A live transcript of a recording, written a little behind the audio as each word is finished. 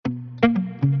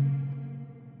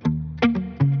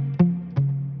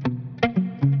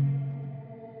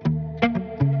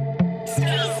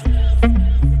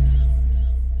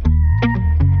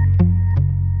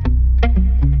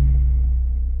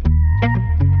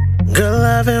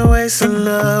been wasting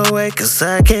away, cause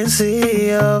I can't see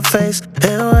your face.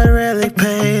 And what really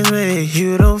pains me,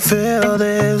 you don't feel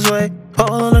this way.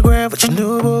 All on the ground with your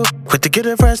new boo. Quick to get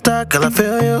a fresh start, girl, I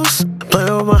feel used.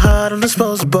 Playing with my heart,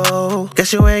 undisposable.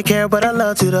 Guess you ain't care, but I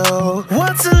loved you though.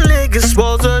 What's a nigga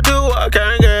supposed to do? I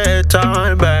can't get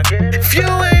time back. If you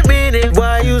ain't mean it,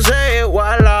 why you say it?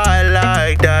 Why lie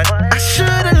like that? I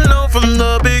should've known from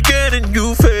the beginning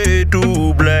you fade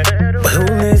to black. But who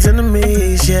needs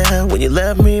enemies, yeah? When you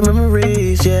left me,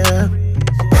 memories, yeah.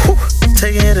 Whew.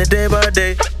 Taking it day by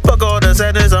day. Fuck all the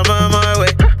sadness, I'm on my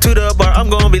way. To the bar, I'm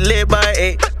gonna be lit by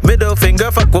 8. Middle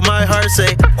finger, fuck what my heart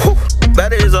say. Whew.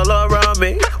 Baddies all around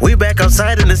me. We back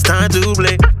outside and it's time to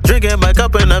play. Drinking my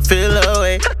cup and I feel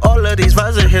away. All of these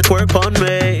vibes and hits work on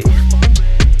me.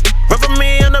 Run for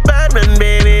me, I'm the bad man,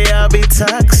 baby, I'll be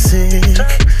toxic.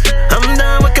 I'm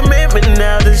done with commitment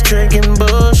now, this drinking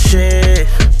bullshit.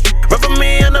 Run for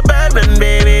me, I'm the bad man,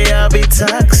 baby, I'll be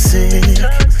toxic.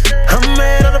 I'm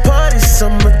made of the party,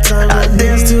 summertime. I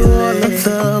dance to all of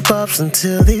the pops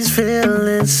until these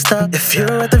feelings stop. If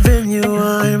you're at the venue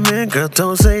I'm in, girl,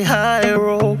 don't say hi,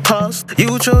 roll past.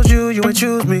 You chose you ain't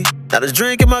choose me. Now this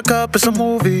drink in my cup, it's a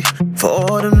movie. For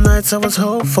all them nights I was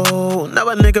hopeful. Now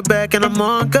a nigga back and I'm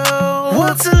on go.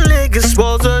 What's a nigga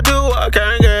supposed to do? I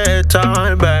can't get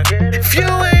time back. If you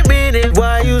ain't mean it,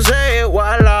 why you say it?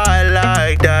 Why lie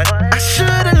like that? I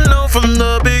should've known from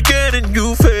the beginning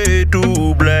you fade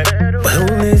to black. But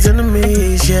who needs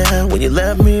enemies, yeah? When you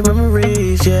left me,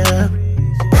 memories, yeah.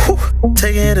 Whew.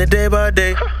 Taking it day by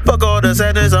day. Fuck all the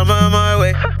sadness, I'm on my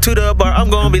way. To the bar, I'm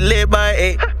gonna be lit by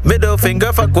 8. Middle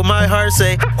finger, fuck what my heart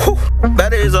say. Whew.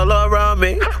 Baddies all around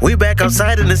me. We back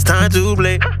outside and it's time to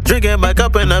play. Drinking my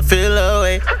cup and I feel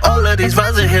away. All of these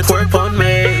vibes and hits work on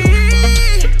me.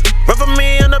 Run for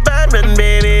me, I'm the bad man,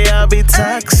 baby, I'll be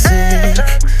toxic.